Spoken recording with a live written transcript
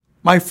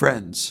My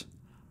friends,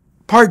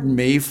 pardon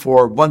me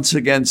for once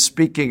again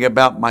speaking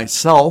about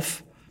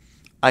myself.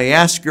 I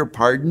ask your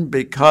pardon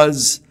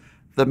because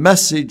the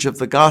message of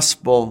the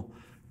gospel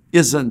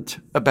isn't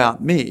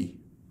about me.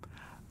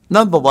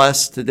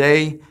 Nonetheless,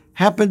 today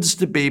happens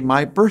to be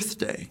my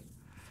birthday.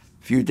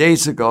 A few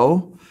days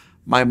ago,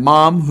 my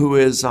mom, who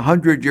is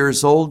 100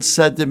 years old,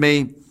 said to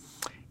me,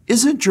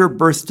 "Isn't your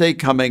birthday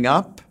coming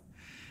up?"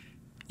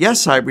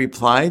 "Yes," I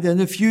replied, "in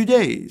a few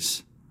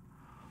days."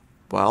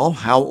 "Well,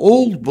 how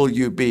old will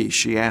you be?"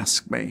 she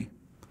asked me.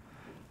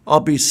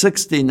 "I'll be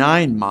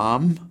 69,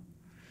 Mom."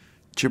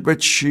 To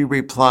which she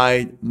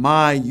replied,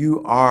 "My,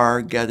 you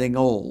are getting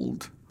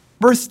old."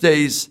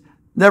 Birthdays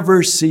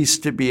never cease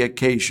to be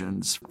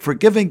occasions for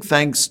giving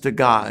thanks to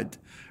God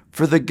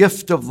for the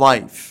gift of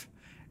life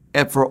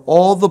and for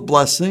all the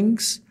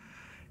blessings,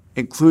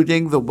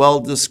 including the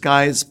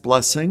well-disguised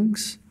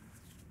blessings,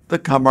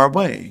 that come our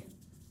way.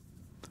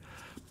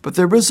 But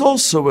there is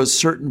also a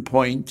certain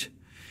point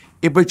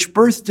in which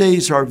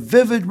birthdays are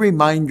vivid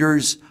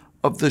reminders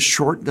of the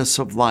shortness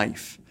of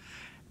life.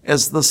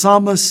 As the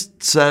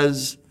psalmist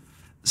says,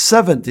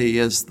 70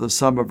 is the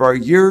sum of our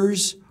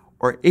years,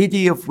 or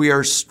 80 if we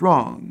are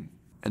strong.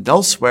 And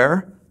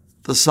elsewhere,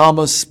 the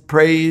psalmist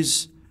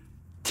prays,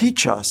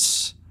 "Teach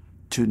us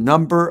to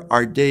number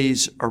our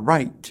days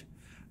aright,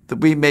 that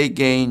we may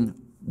gain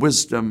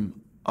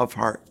wisdom of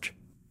heart."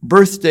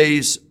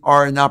 Birthdays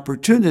are an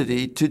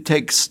opportunity to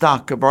take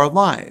stock of our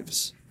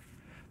lives.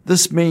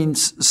 This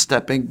means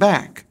stepping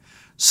back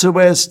so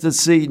as to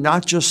see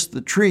not just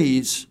the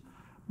trees,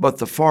 but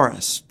the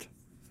forest.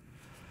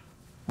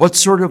 What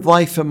sort of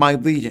life am I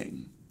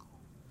leading?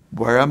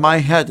 Where am I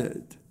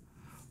headed?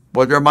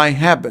 What are my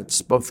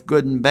habits, both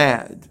good and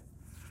bad?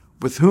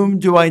 With whom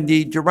do I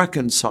need to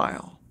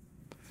reconcile?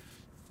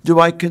 Do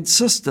I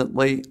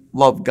consistently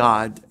love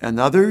God and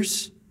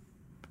others?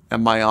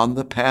 Am I on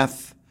the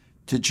path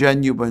to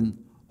genuine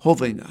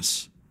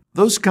holiness?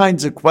 Those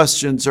kinds of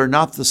questions are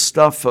not the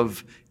stuff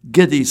of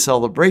giddy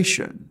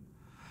celebration,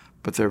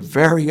 but they're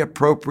very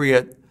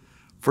appropriate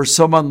for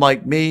someone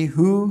like me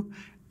who,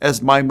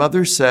 as my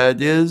mother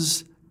said,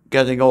 is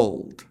getting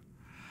old.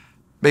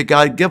 May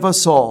God give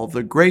us all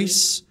the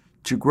grace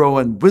to grow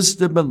in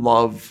wisdom and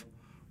love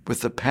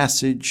with the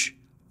passage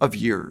of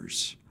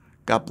years.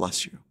 God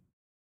bless you.